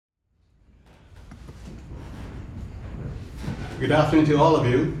Good afternoon to all of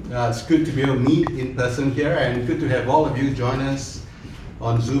you. It's good to be able to meet in person here, and good to have all of you join us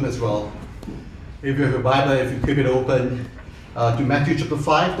on Zoom as well. If you have a Bible, if you keep it open to Matthew chapter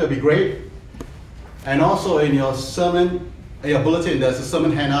 5, that'd be great. And also in your sermon, in your bulletin, there's a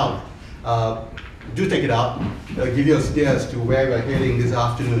sermon handout. Do take it out. It'll give you a steer as to where we're heading this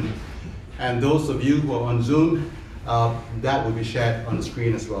afternoon. And those of you who are on Zoom, that will be shared on the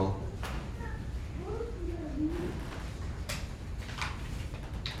screen as well.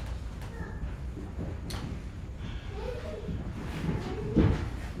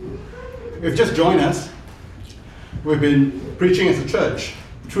 If you've just joined us, we've been preaching as a church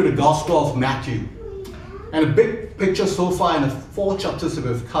through the Gospel of Matthew. And the big picture so far in the 4 chapters that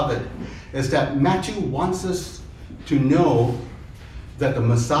we've covered is that Matthew wants us to know that the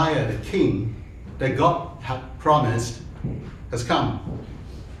Messiah, the King, that God had promised has come.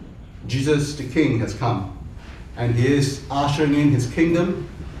 Jesus, the King, has come. And he is ushering in his kingdom.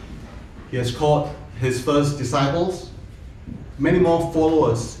 He has called his first disciples. Many more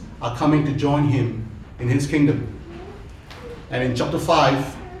followers are coming to join him in his kingdom. And in chapter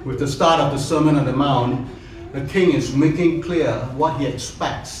 5, with the start of the Sermon on the Mount, the King is making clear what he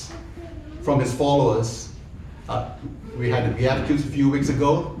expects from his followers. We had the Beatitudes a few weeks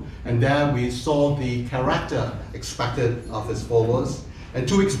ago, and there we saw the character expected of his followers. And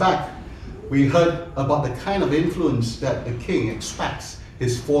 2 weeks back, we heard about the kind of influence that the King expects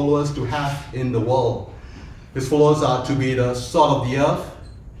his followers to have in the world. His followers are to be the salt of the earth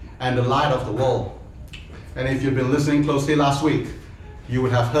and the light of the world. And if you've been listening closely last week, you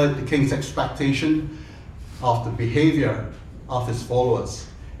would have heard the King's expectation of the behavior of his followers.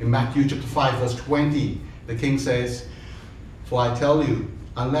 In Matthew chapter 5, verse 20, the King says, "For I tell you,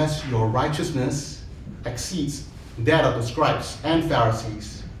 unless your righteousness exceeds that of the scribes and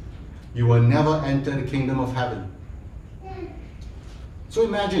Pharisees, you will never enter the kingdom of heaven." So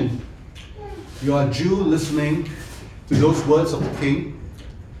imagine, you are a Jew listening to those words of the King.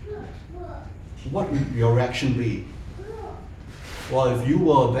 What would your reaction be? Well, if you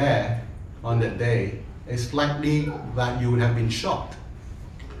were there on that day, it's likely that you would have been shocked.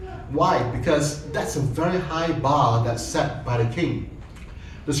 Why? Because that's a very high bar that's set by the King.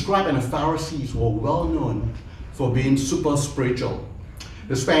 The scribes and the Pharisees were well known for being super spiritual.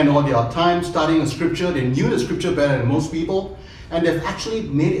 They spent all their time studying the scripture. They knew the scripture better than most people, and they've actually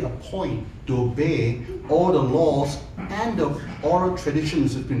made it a point to obey all the laws and the oral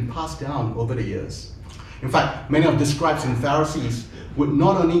traditions that have been passed down over the years. In fact, many of the scribes and Pharisees would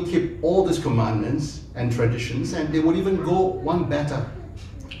not only keep all these commandments and traditions, and they would even go one better.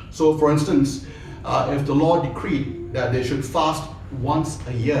 So, for instance, if the law decreed that they should fast once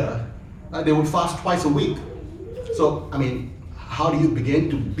a year, they would fast twice a week. So, how do you begin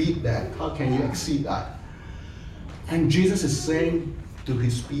to beat that? How can you exceed that? And Jesus is saying to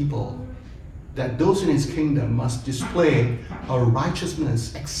his people that those in his kingdom must display a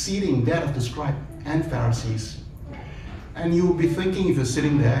righteousness exceeding that of the scribes and Pharisees. And you will be thinking, if you're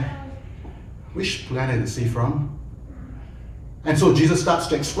sitting there, which planet is he from? And so Jesus starts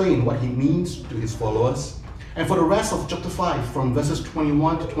to explain what he means to his followers. And for the rest of chapter 5, from verses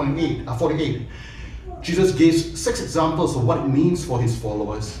 21 to 48, Jesus gives 6 examples of what it means for his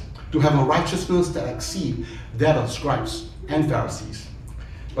followers to have a righteousness that exceeds that of scribes and Pharisees.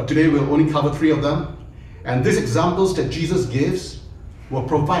 But today we'll only cover 3 of them. And these examples that Jesus gives will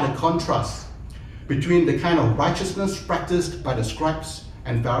provide a contrast between the kind of righteousness practiced by the scribes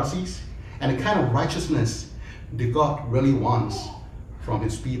and Pharisees and the kind of righteousness that God really wants from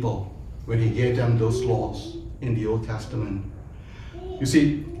his people when he gave them those laws in the Old Testament. You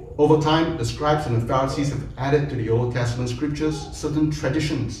see, over time, the scribes and the Pharisees have added to the Old Testament scriptures certain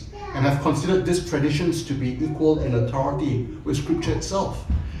traditions and have considered these traditions to be equal in authority with scripture itself.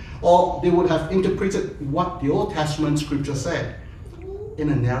 Or they would have interpreted what the Old Testament scripture said in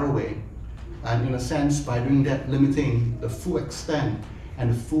a narrow way, and in a sense, by doing that, limiting the full extent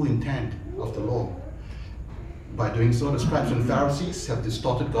and the full intent of the law. By doing so, the scribes and Pharisees have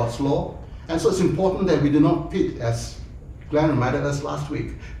distorted God's law. And so it's important that we do not pit, as Glenn reminded us last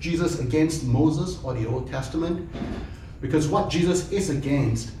week, Jesus against Moses or the Old Testament, because what Jesus is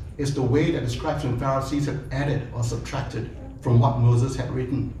against is the way that the scribes and Pharisees have added or subtracted from what Moses had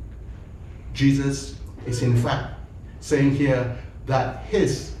written. Jesus is in fact saying here that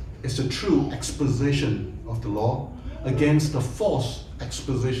his is the true exposition of the law against the false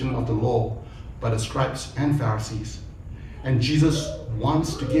exposition of the law by the scribes and Pharisees. And Jesus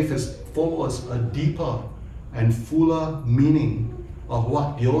wants to give his followers a deeper and fuller meaning of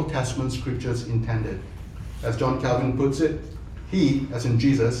what the Old Testament scriptures intended. As John Calvin puts it, he, as in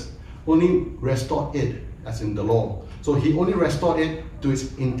Jesus, only restored it, as in the law, So he only restored it to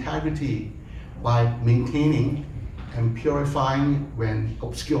its integrity by maintaining and purifying when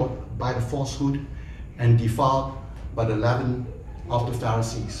obscured by the falsehood and defiled by the leaven of the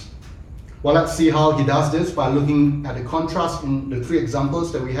Pharisees. Well, let's see how he does this by looking at the contrast in the three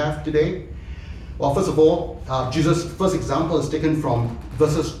examples that we have today. Well, first of all, Jesus' first example is taken from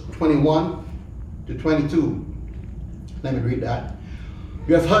verses 21 to 22. Let me read that.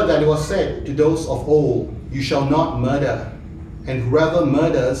 You have heard that it was said to those of old, you shall not murder, and whoever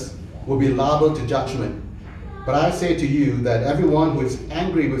murders will be liable to judgment. But I say to you that everyone who is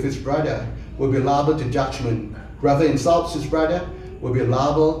angry with his brother will be liable to judgment. Whoever insults his brother will be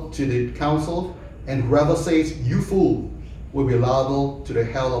liable to the council, and whoever says, you fool, will be liable to the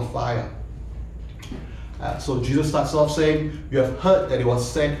hell of fire. So Jesus starts off saying, you have heard that it was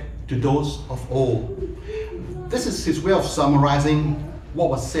said to those of old. This is his way of summarizing what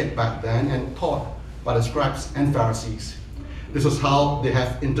was said back then and taught by the scribes and Pharisees. This was how they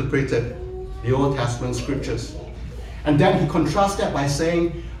have interpreted the Old Testament scriptures. And then he contrasts that by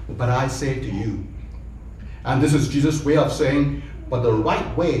saying, but I say to you. And this is Jesus' way of saying, but the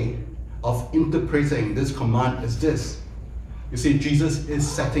right way of interpreting this command is this. You see, Jesus is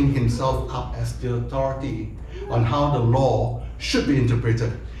setting himself up as the authority on how the law should be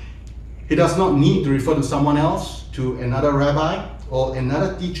interpreted. He does not need to refer to someone else, to another rabbi, or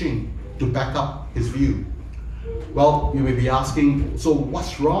another teaching to back up his view. Well, you may be asking, so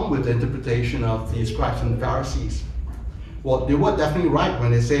what's wrong with the interpretation of the scribes and Pharisees? Well, they were definitely right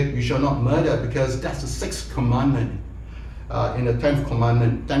when they said, you shall not murder, because that's the sixth commandment in the 10th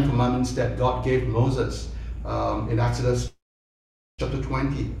commandment, 10 commandments that God gave Moses in Exodus chapter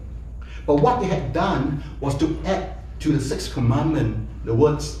 20. But what they had done was to add to the sixth commandment the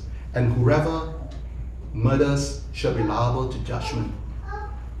words, and whoever murders shall be liable to judgment.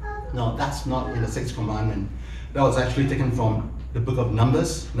 No, that's not in the sixth commandment. That was actually taken from the book of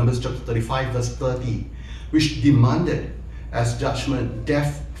Numbers chapter 35, verse 30, which demanded as judgment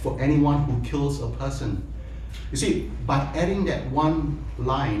death for anyone who kills a person. You see, by adding that one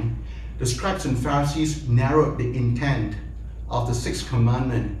line, the scribes and Pharisees narrowed the intent of the sixth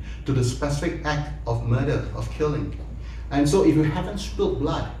commandment to the specific act of murder, of killing. And so if you haven't spilled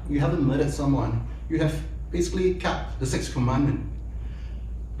blood, you haven't murdered someone, you have basically kept the sixth commandment.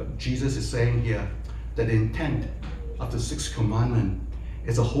 But Jesus is saying here that the intent of the sixth commandment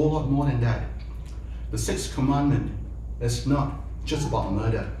is a whole lot more than that. The sixth commandment is not just about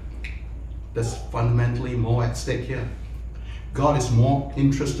murder. There's fundamentally more at stake here. God is more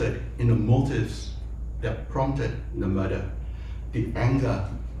interested in the motives that prompted the murder, the anger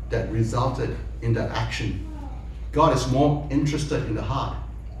that resulted in that action. God is more interested in the heart.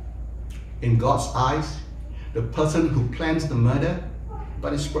 In God's eyes, the person who plans the murder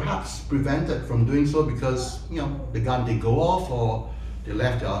but is perhaps prevented from doing so because the gun did go off, or they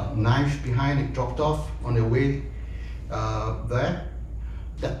left a knife behind, it dropped off on their way there.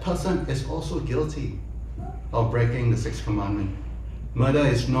 That person is also guilty of breaking the sixth commandment. Murder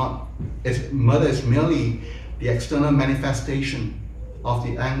is merely the external manifestation of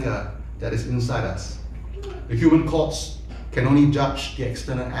the anger that is inside us. The human courts can only judge the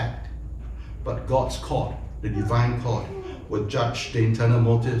external act, but God's court, the divine court, will judge the internal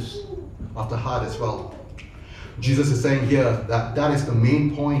motives of the heart as well. Jesus is saying here that that is the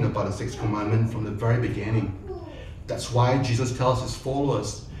main point about the sixth commandment from the very beginning. That's why Jesus tells his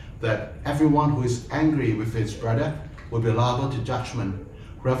followers that everyone who is angry with his brother will be liable to judgment.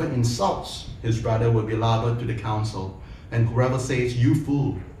 Whoever insults his brother will be liable to the council, and whoever says, you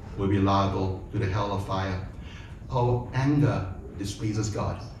fool, will be liable to the hell of fire. Our anger displeases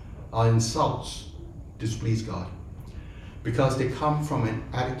God. Our insults displease God, because they come from an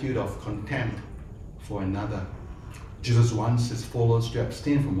attitude of contempt for another. Jesus wants his followers to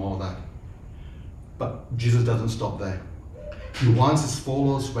abstain from all that. But Jesus doesn't stop there. He wants his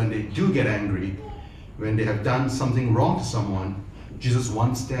followers, when they do get angry, when they have done something wrong to someone, Jesus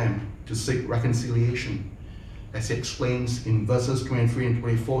wants them to seek reconciliation. As he explains in verses 23 and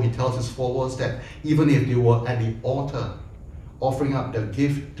 24, he tells his followers that even if they were at the altar offering up their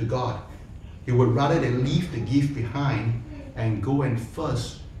gift to God, he would rather they leave the gift behind and go and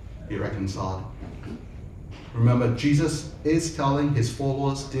first be reconciled. Remember, Jesus is telling his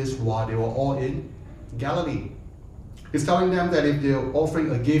followers this while they were all in Galilee. He's telling them that if they're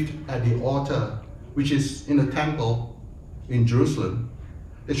offering a gift at the altar, which is in the temple in Jerusalem,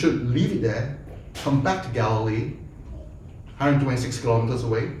 they should leave it there, come back to Galilee, 126 kilometers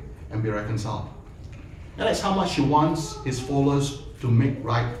away, and be reconciled. And that's how much he wants his followers to make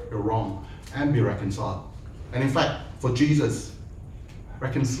right the wrong and be reconciled. And in fact, for Jesus,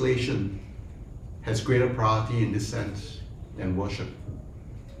 reconciliation has greater priority in this sense than worship.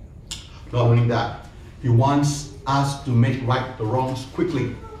 Not only that, he wants us to make right the wrongs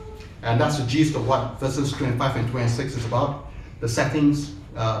quickly. And that's the gist of what verses 25 and 26 is about. The setting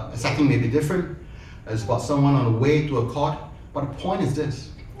may be different. It's about someone on the way to a court. But the point is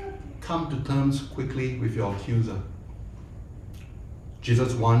this: come to terms quickly with your accuser.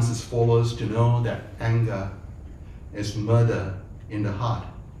 Jesus wants his followers to know that anger is murder in the heart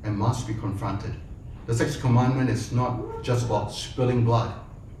and must be confronted. The sixth commandment is not just about spilling blood.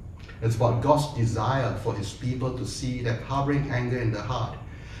 It's about God's desire for his people to see that harboring anger in the heart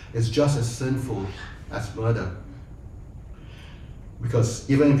is just as sinful as murder. Because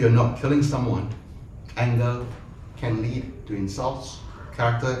even if you're not killing someone, anger can lead to insults,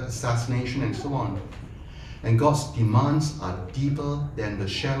 character assassination, and so on. And God's demands are deeper than the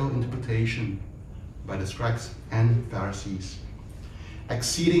shallow interpretation by the scribes and Pharisees.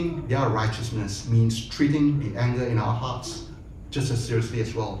 Exceeding their righteousness means treating the anger in our hearts just as seriously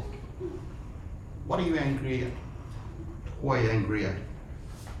as well. What are you angry at? Who are you angry at?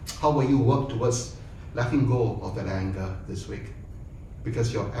 How will you work towards letting go of that anger this week?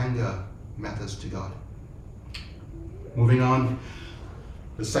 Because your anger matters to God. Moving on,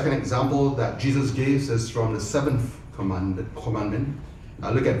 the second example that Jesus gives is from the seventh commandment.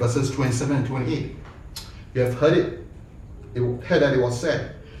 Look at verses 27 and 28. You have heard that it was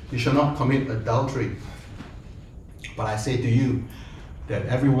said, you shall not commit adultery. But I say to you that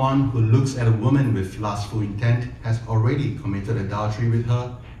everyone who looks at a woman with lustful intent has already committed adultery with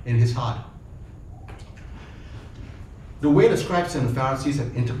her in his heart. The way the scribes and the Pharisees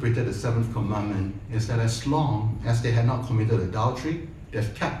have interpreted the seventh commandment is that as long as they had not committed adultery,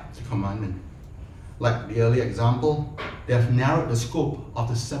 they've kept the commandment. Like the earlier example, they have narrowed the scope of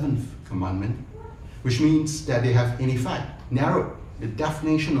the seventh commandment, which means that they have in effect narrowed the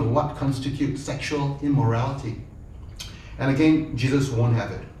definition of what constitutes sexual immorality. And again, Jesus won't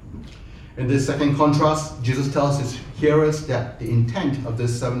have it. In this second contrast, Jesus tells his hearers that the intent of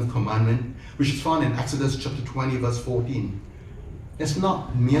this seventh commandment, which is found in Exodus chapter 20, verse 14, is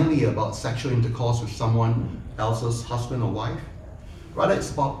not merely about sexual intercourse with someone else's husband or wife. Rather,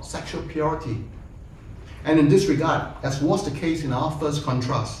 it's about sexual purity. And in this regard, as was the case in our first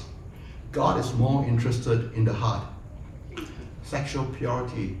contrast, God is more interested in the heart. Sexual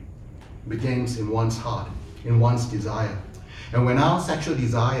purity begins in one's heart, in one's desire. And when our sexual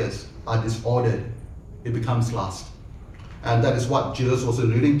desires are disordered, it becomes lust. And that is what Jesus was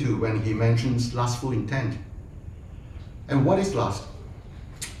alluding to when he mentions lustful intent. And what is lust?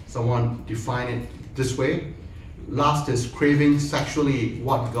 Someone defined it this way: lust is craving sexually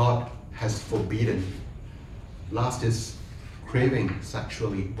what God has forbidden. Lust is craving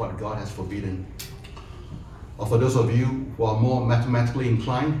sexually what God has forbidden. Or for those of you who are more mathematically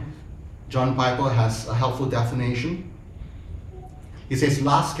inclined, John Piper has a helpful definition. He says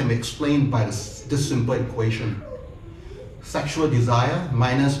lust can be explained by this simple equation: sexual desire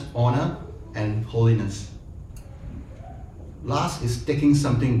minus honor and holiness. Lust is taking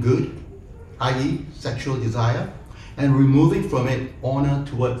something good, i.e. sexual desire, and removing from it honor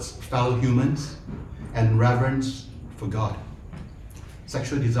towards fellow humans and reverence for God.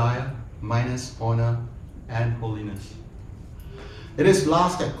 Sexual desire minus honor and holiness. It is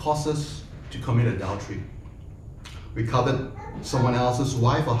lust that causes us to commit adultery. We covet someone else's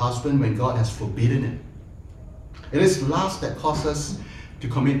wife or husband when God has forbidden it. It is lust that causes us to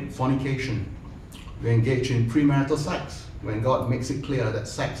commit fornication. We engage in premarital sex when God makes it clear that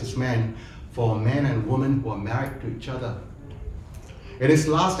sex is meant for men and women who are married to each other. It is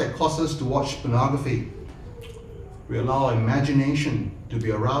lust that causes us to watch pornography. We allow our imagination to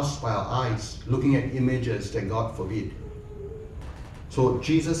be aroused by our eyes, looking at images that God forbid. So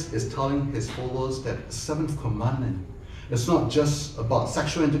Jesus is telling his followers that the seventh commandment is not just about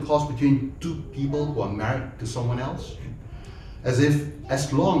sexual intercourse between two people who are married to someone else. As if,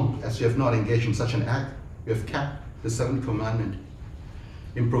 as long as you have not engaged in such an act, you have kept the seventh commandment.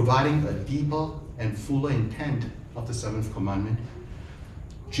 In providing a deeper and fuller intent of the seventh commandment,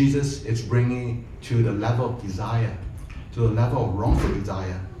 Jesus is bringing to the level of desire, to the level of wrongful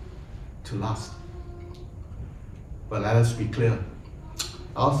desire, to lust. But let us be clear.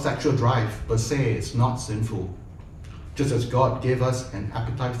 Our sexual drive per se is not sinful. Just as God gave us an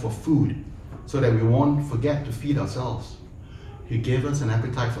appetite for food so that we won't forget to feed ourselves, He gave us an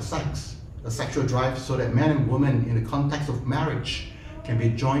appetite for sex, a sexual drive so that man and woman in the context of marriage can be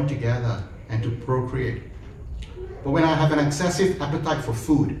joined together and to procreate. But when I have an excessive appetite for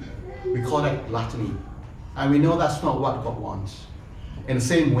food, we call that gluttony. And we know that's not what God wants. In the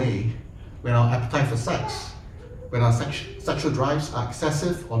same way, when our appetite for sex, when our sexual drives are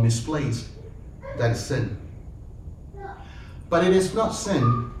excessive or misplaced, that is sin. But it is not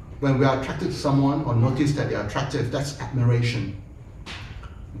sin when we are attracted to someone or notice that they are attractive. That's admiration.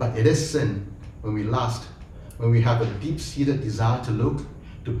 But it is sin when we lust, when we have a deep-seated desire to look,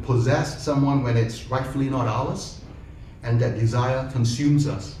 to possess someone when it's rightfully not ours, and that desire consumes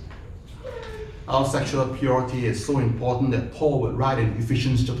us. Our sexual purity is so important that Paul would write in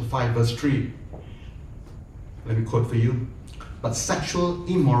Ephesians chapter 5 verse 3. Let me quote for you. But sexual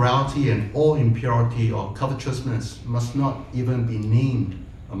immorality and all impurity or covetousness must not even be named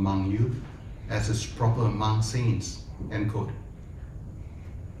among you, as is proper among saints. End quote.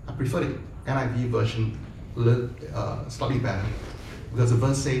 I prefer the NIV version slightly better, because the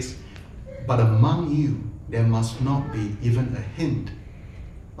verse says, but among you there must not be even a hint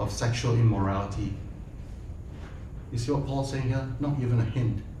of sexual immorality. You see what Paul's saying here? Not even a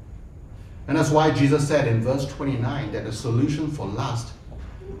hint. And that's why Jesus said in verse 29 that the solution for lust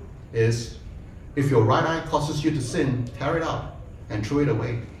is, if your right eye causes you to sin, tear it out and throw it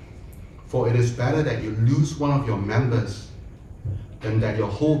away. For it is better that you lose one of your members than that your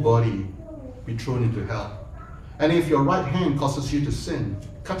whole body be thrown into hell. And if your right hand causes you to sin,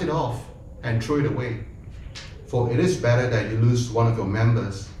 cut it off and throw it away. For it is better that you lose one of your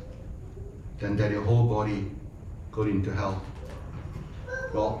members than that your whole body go into hell.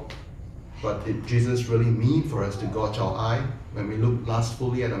 Well, but did Jesus really mean for us to gouge our eye when we look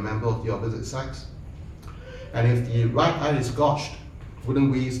lustfully at a member of the opposite sex? And if the right eye is gouged,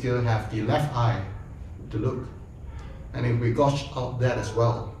 wouldn't we still have the left eye to look? And if we gouge out that as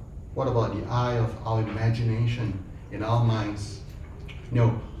well, what about the eye of our imagination in our minds?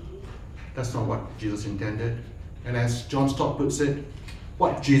 No, that's not what Jesus intended. And as John Stott puts it,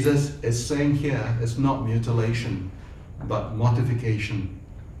 what Jesus is saying here is not mutilation, but mortification.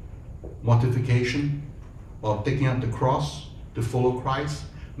 Mortification, or taking up the cross to follow Christ,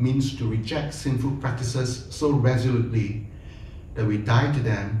 means to reject sinful practices so resolutely that we die to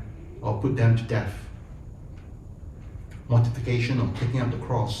them or put them to death. Mortification, or taking up the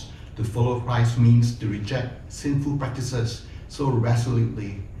cross to follow Christ, means to reject sinful practices so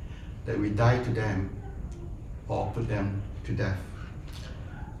resolutely that we die to them or put them to death.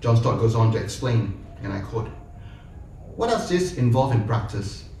 John Stott goes on to explain, and I quote, what does this involve in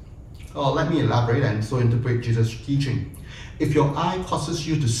practice? Oh, let me elaborate and so interpret Jesus' teaching. If your eye causes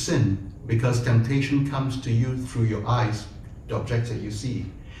you to sin because temptation comes to you through your eyes, the objects that you see,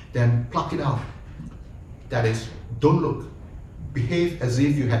 then pluck it out. That is, don't look. Behave as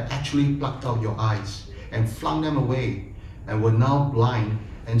if you had actually plucked out your eyes and flung them away and were now blind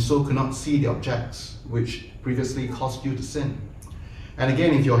and so could not see the objects which previously caused you to sin. And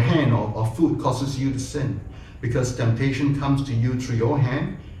again, if your hand or foot causes you to sin because temptation comes to you through your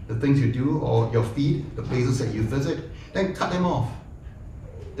hand, the things you do, or your feet, the places that you visit, then cut them off.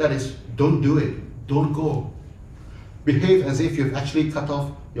 That is, don't do it. Don't go. Behave as if you've actually cut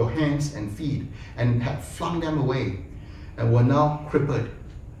off your hands and feet and had flung them away and were now crippled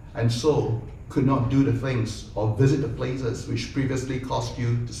and so could not do the things or visit the places which previously caused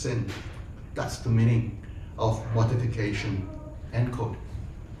you to sin. That's the meaning of mortification. End quote.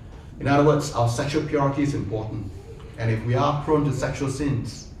 In other words, our sexual purity is important. And if we are prone to sexual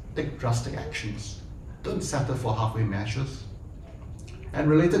sins, take drastic actions. Don't settle for halfway measures. And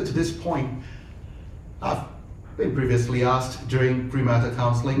related to this point, I've been previously asked during premarital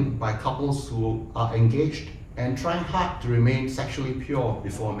counseling by couples who are engaged and trying hard to remain sexually pure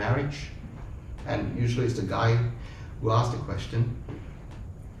before marriage. And usually it's the guy who asks the question,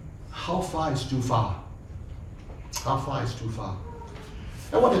 how far is too far? How far is too far?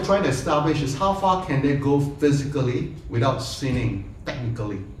 And what they're trying to establish is how far can they go physically without sinning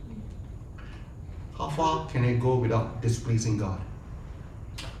technically? How far can they go without displeasing God?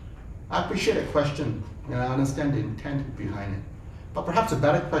 I appreciate that question, and I understand the intent behind it. But perhaps a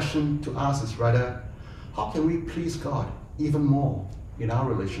better question to ask is rather, how can we please God even more in our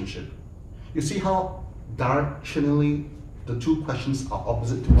relationship? You see how directionally the two questions are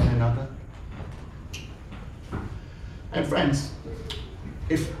opposite to one another? And friends,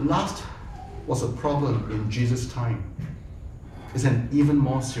 if lust was a problem in Jesus' time, it's an even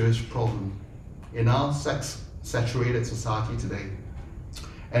more serious problem in our sex-saturated society today.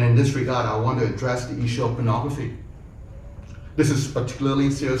 And in this regard, I want to address the issue of pornography. This is a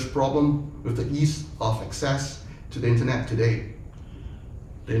particularly serious problem with the ease of access to the internet today.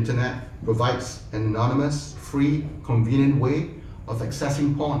 The internet provides an anonymous, free, convenient way of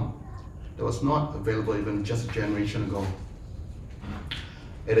accessing porn that was not available even just a generation ago.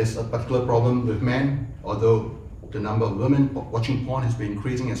 It is a particular problem with men, although the number of women watching porn has been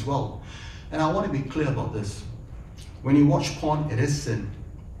increasing as well. And I want to be clear about this. When you watch porn, it is sin.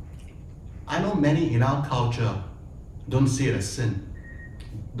 I know many in our culture don't see it as sin,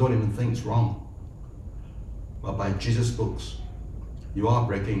 don't even think it's wrong. But by Jesus' books, you are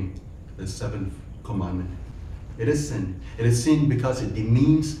breaking the seventh commandment. It is sin. It is sin because it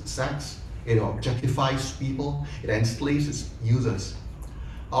demeans sex, it objectifies people, it enslaves its users.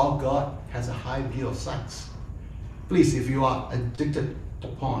 Our God has a high view of sex. Please, if you are addicted to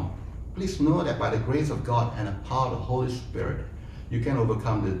porn, please know that by the grace of God and the power of the Holy Spirit, you can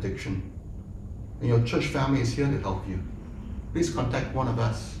overcome the addiction. And your church family is here to help you. Please contact one of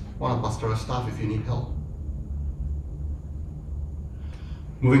us, one of pastoral staff if you need help.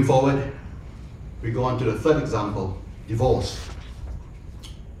 Moving forward, we go on to the third example, divorce.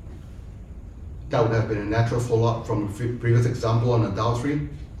 That would have been a natural follow-up from the previous example on adultery.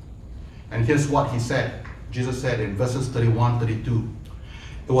 And here's what he said. Jesus said in verses 31, 32.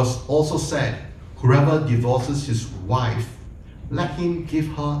 It was also said, whoever divorces his wife, let him give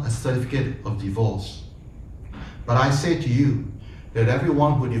her a certificate of divorce. But I say to you that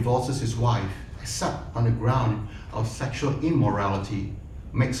everyone who divorces his wife, except on the ground of sexual immorality,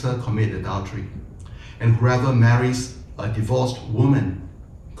 makes her commit adultery. And whoever marries a divorced woman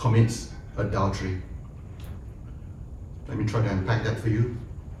commits adultery. Let me try to unpack that for you.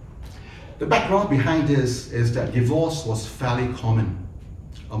 The background behind this is that divorce was fairly common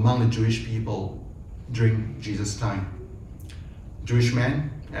among the Jewish people during Jesus' time. Jewish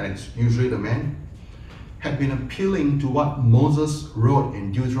men, and it's usually the men, had been appealing to what Moses wrote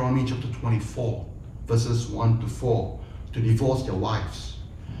in Deuteronomy chapter 24, verses 1 to 4, to divorce their wives.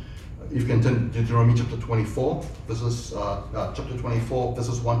 You can turn to Deuteronomy chapter 24, verses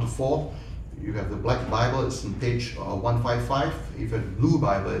 1 to 4. You have the black Bible, it's on page 155. If you have the blue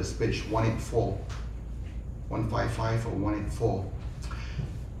Bible, it's page 184. 155 or 184.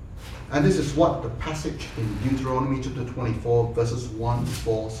 And this is what the passage in Deuteronomy chapter 24, verses 1 to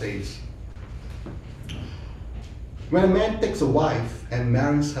 4 says. When a man takes a wife and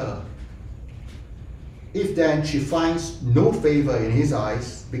marries her, if then she finds no favor in his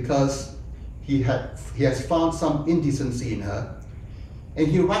eyes because he has found some indecency in her, and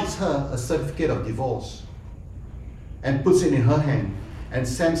he writes her a certificate of divorce and puts it in her hand and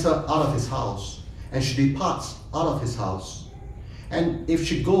sends her out of his house, and she departs out of his house. And if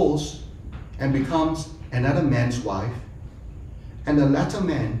she goes and becomes another man's wife, and the latter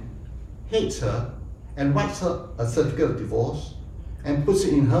man hates her and writes her a certificate of divorce and puts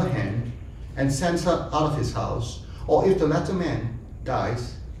it in her hand and sends her out of his house, or if the latter man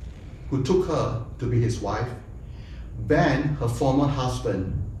dies, who took her to be his wife, then her former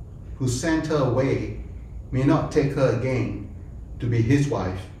husband, who sent her away, may not take her again to be his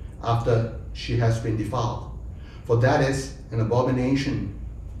wife after she has been defiled. For that is an abomination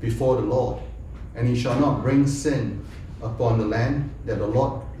before the Lord, and he shall not bring sin upon the land that the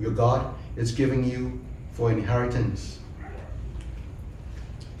Lord your God is giving you for inheritance.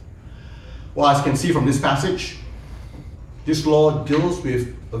 Well, as you can see from this passage, this law deals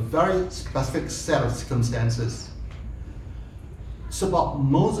with a very specific set of circumstances. It's about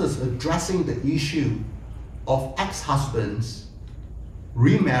Moses addressing the issue of ex-husbands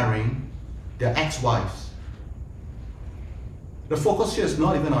remarrying their ex-wives. The focus here is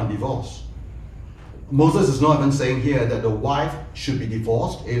not even on divorce. Moses is not even saying here that the wife should be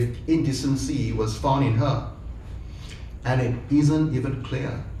divorced if indecency was found in her. And it isn't even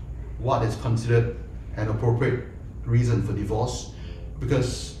clear what is considered an appropriate reason for divorce,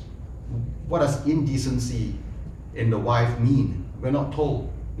 because what does indecency in the wife mean? We're not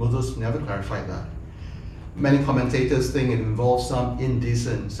told. Moses never clarified that. Many commentators think it involves some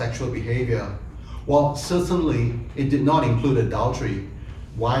indecent sexual behavior. Well, certainly it did not include adultery.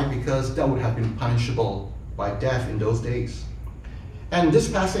 Why? Because that would have been punishable by death in those days. And this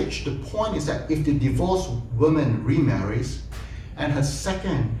passage, the point is that if the divorced woman remarries and her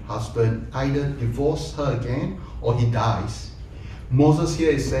second husband either divorces her again or he dies, Moses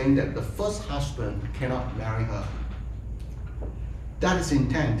here is saying that the first husband cannot marry her. That is the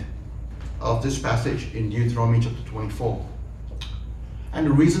intent of this passage in Deuteronomy chapter 24. And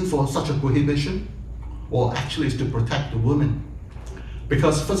the reason for such a prohibition, well, actually is to protect the woman.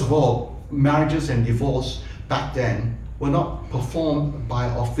 Because first of all, marriages and divorce back then were not performed by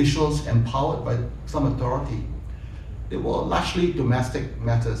officials empowered by some authority. They were largely domestic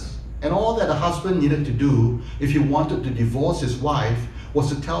matters. And all that a husband needed to do if he wanted to divorce his wife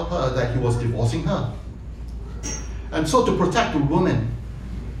was to tell her that he was divorcing her. And so to protect the woman,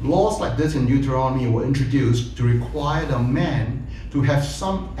 laws like this in Deuteronomy were introduced to require the man to have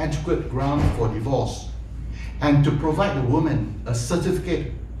some adequate ground for divorce and to provide the woman a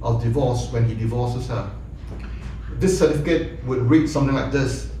certificate of divorce when he divorces her. This certificate would read something like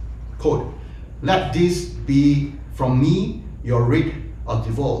this, quote, Let this be from me your writ of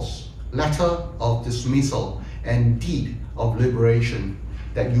divorce, letter of dismissal, and deed of liberation,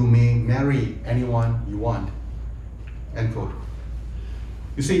 that you may marry anyone you want. End quote.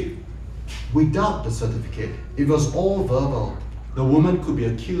 You see, without the certificate, it was all verbal. The woman could be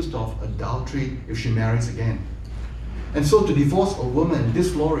accused of adultery if she marries again. And so to divorce a woman,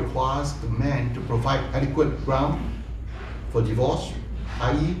 this law requires the man to provide adequate ground for divorce,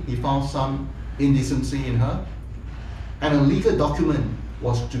 i.e. he found some indecency in her, and a legal document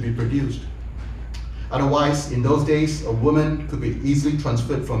was to be produced. Otherwise, in those days, a woman could be easily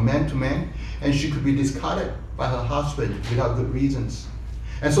transferred from man to man, and she could be discarded by her husband without good reasons.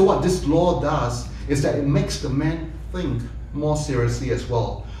 And so what this law does is that it makes the man think more seriously as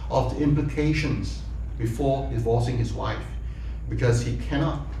well of the implications before divorcing his wife, because he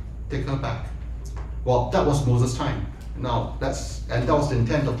cannot take her back. Well, that was Moses' time. Now, that was the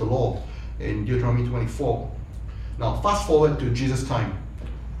intent of the law in Deuteronomy 24. Now, fast forward to Jesus' time,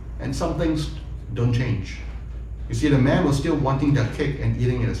 and some things don't change. You see, the man was still wanting their cake and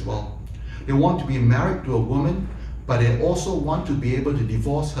eating it as well. They want to be married to a woman, but they also want to be able to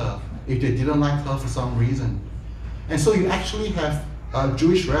divorce her if they didn't like her for some reason. And so you actually have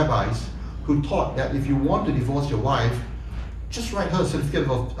Jewish rabbis who taught that if you want to divorce your wife, just write her a certificate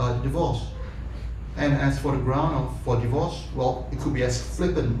of divorce. And as for the ground for divorce, well, it could be as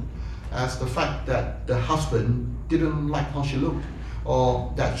flippant as the fact that the husband didn't like how she looked,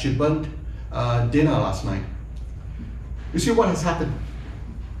 or that she burnt dinner last night. You see what has happened?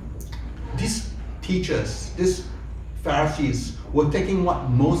 These teachers, these Pharisees, were taking what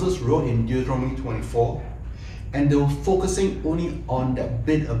Moses wrote in Deuteronomy 24, and they were focusing only on that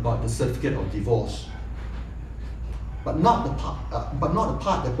bit about the certificate of divorce, but not the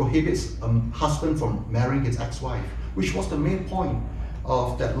part that prohibits a husband from marrying his ex-wife, which was the main point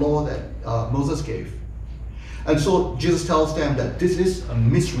of that law that Moses gave. And so Jesus tells them that this is a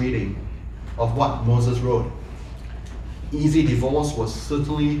misreading of what Moses wrote. Easy divorce was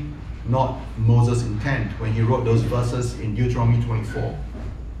certainly not Moses' intent when he wrote those verses in Deuteronomy 24.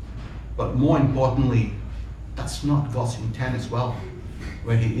 But more importantly, that's not God's intent as well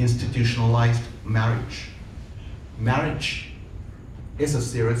when he institutionalized marriage. Marriage is a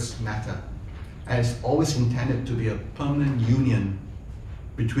serious matter, and it's always intended to be a permanent union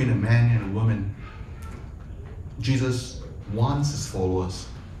between a man and a woman. Jesus wants his followers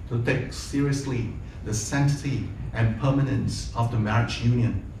to take seriously the sanctity and permanence of the marriage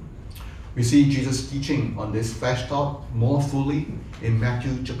union. We see Jesus teaching on this fleshed out more fully in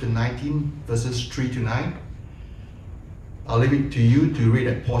Matthew chapter 19, verses 3 to 9. I'll leave it to you to read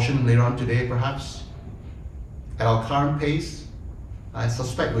that portion later on today, perhaps. At our current pace, I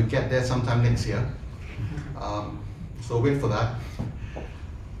suspect we'll get there sometime next year. So wait for that.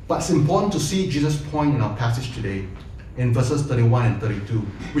 But it's important to see Jesus' point in our passage today, in verses 31 and 32,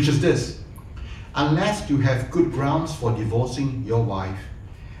 which is this: unless you have good grounds for divorcing your wife,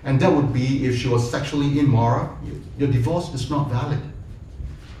 and that would be if she was sexually immoral, your divorce is not valid.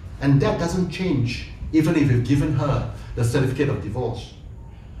 And that doesn't change even if you've given her the certificate of divorce.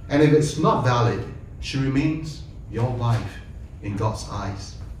 And if it's not valid, she remains your wife in God's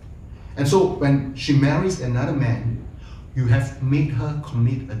eyes. And so when she marries another man, you have made her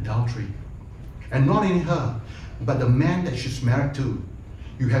commit adultery. And not only her, but the man that she's married to,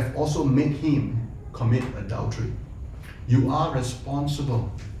 you have also made him commit adultery. You are responsible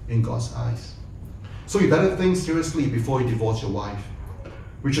in God's eyes. So you better think seriously before you divorce your wife,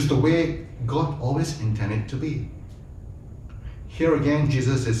 which is the way God always intended to be. Here again,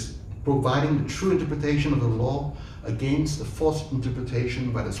 Jesus is providing the true interpretation of the law against the false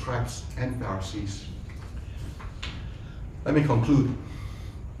interpretation by the scribes and Pharisees. Let me conclude.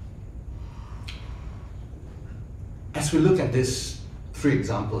 As we look at these three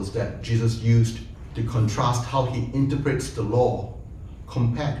examples that Jesus used to contrast how he interprets the law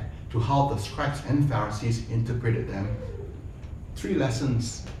compared to how the scribes and Pharisees interpreted them, three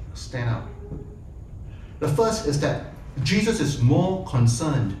lessons stand out. The first is that Jesus is more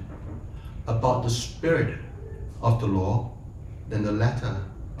concerned about the spirit of the law than the letter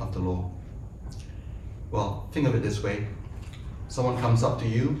of the law. Well, think of it this way. Someone comes up to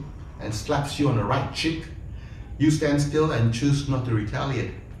you and slaps you on the right cheek. You stand still and choose not to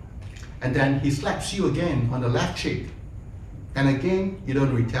retaliate. And then he slaps you again on the left cheek. And again, you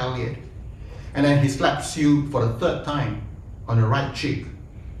don't retaliate. And then he slaps you for the third time on the right cheek.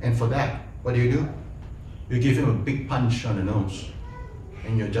 And for that, what do? You give him a big punch on the nose.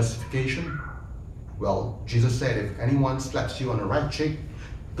 And your justification? Well, Jesus said if anyone slaps you on the right cheek,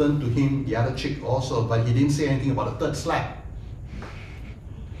 turn to him the other cheek also, but he didn't say anything about the third slap.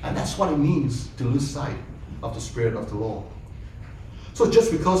 And that's what it means to lose sight of the spirit of the law. So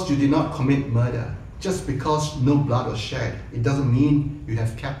just because you did not commit murder, just because no blood was shed, it doesn't mean you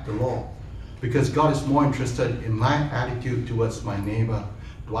have kept the law. Because God is more interested in my attitude towards my neighbor.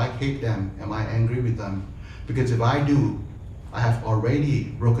 Do I hate them? Am I angry with them? Because if I do, I have already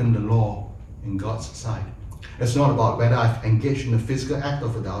broken the law in God's sight. It's not about whether I've engaged in the physical act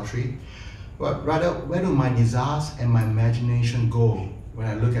of adultery, but rather where do my desires and my imagination go when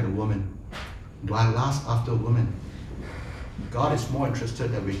I look at a woman? Do I lust after a woman? God is more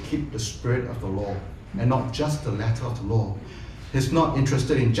interested that we keep the spirit of the law and not just the letter of the law. He's not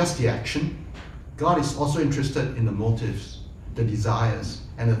interested in just the action. God is also interested in the motives, the desires,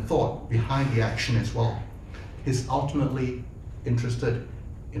 and the thought behind the action as well. He's ultimately interested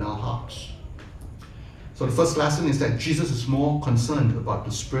in our hearts. So the first lesson is that Jesus is more concerned about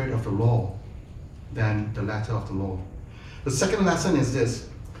the spirit of the law than the letter of the law. The second lesson is this: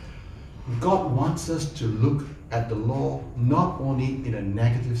 God wants us to look at the law not only in a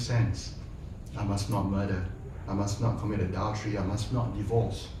negative sense. I must not murder. I must not commit adultery. I must not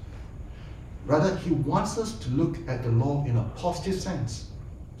divorce. Rather, he wants us to look at the law in a positive sense.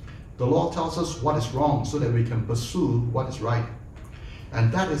 The law tells us what is wrong so that we can pursue what is right.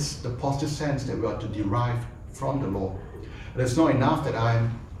 And that is the positive sense that we are to derive from the law. It's not enough that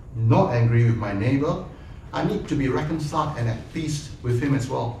I'm not angry with my neighbor. I need to be reconciled and at peace with him as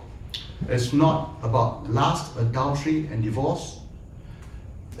well. It's not about lust, adultery, and divorce.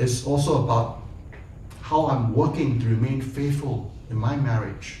 It's also about how I'm working to remain faithful in my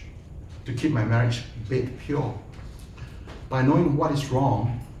marriage, to keep my marriage baked pure. By knowing what is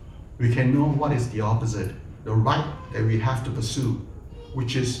wrong, we can know what is the opposite, the right that we have to pursue,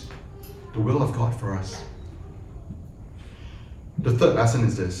 which is the will of God for us. The third lesson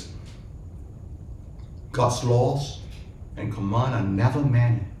is this: God's laws and command are never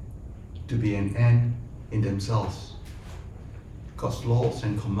meant to be an end in themselves. God's laws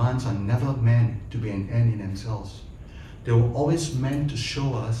and commands are never meant to be an end in themselves. They were always meant to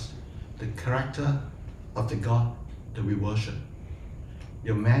show us the character of the God that we worship.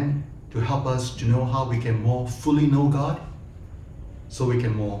 They're meant to help us to know how we can more fully know God, so we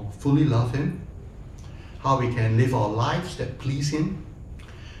can more fully love Him, how we can live our lives that please Him.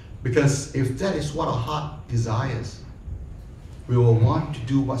 Because if that is what our heart desires, we will want to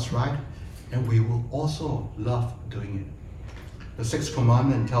do what's right, and we will also love doing it. The sixth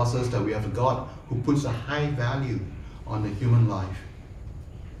commandment tells us that we have a God who puts a high value on the human life.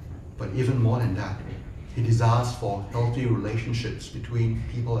 But even more than that, He desires for healthy relationships between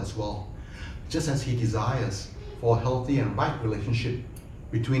people as well, just as He desires for a healthy and right relationship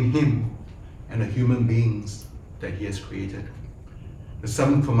between Him and the human beings that He has created. The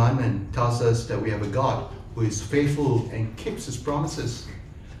seventh commandment tells us that we have a God who is faithful and keeps His promises.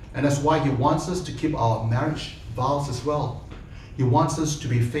 And that's why He wants us to keep our marriage vows as well. He wants us to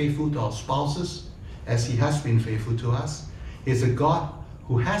be faithful to our spouses as He has been faithful to us. He is a God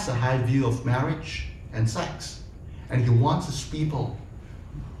who has a high view of marriage and sex, and He wants His people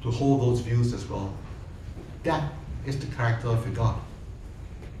to hold those views as well. That is the character of a God.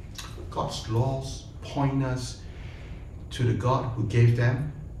 God's laws point us to the God who gave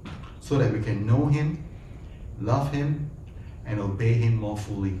them so that we can know Him, love Him, and obey Him more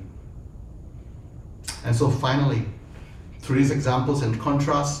fully. And so finally, through these examples and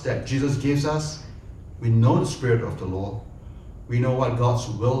contrasts that Jesus gives us, we know the spirit of the law. We know what God's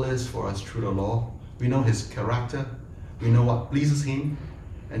will is for us through the law. We know His character. We know what pleases Him.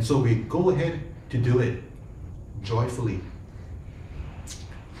 And so we go ahead to do it joyfully.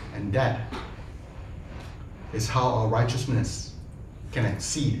 And that is how our righteousness can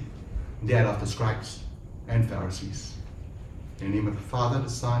exceed that of the scribes and Pharisees. In the name of the Father, the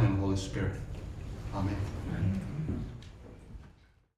Son, and the Holy Spirit. Amen.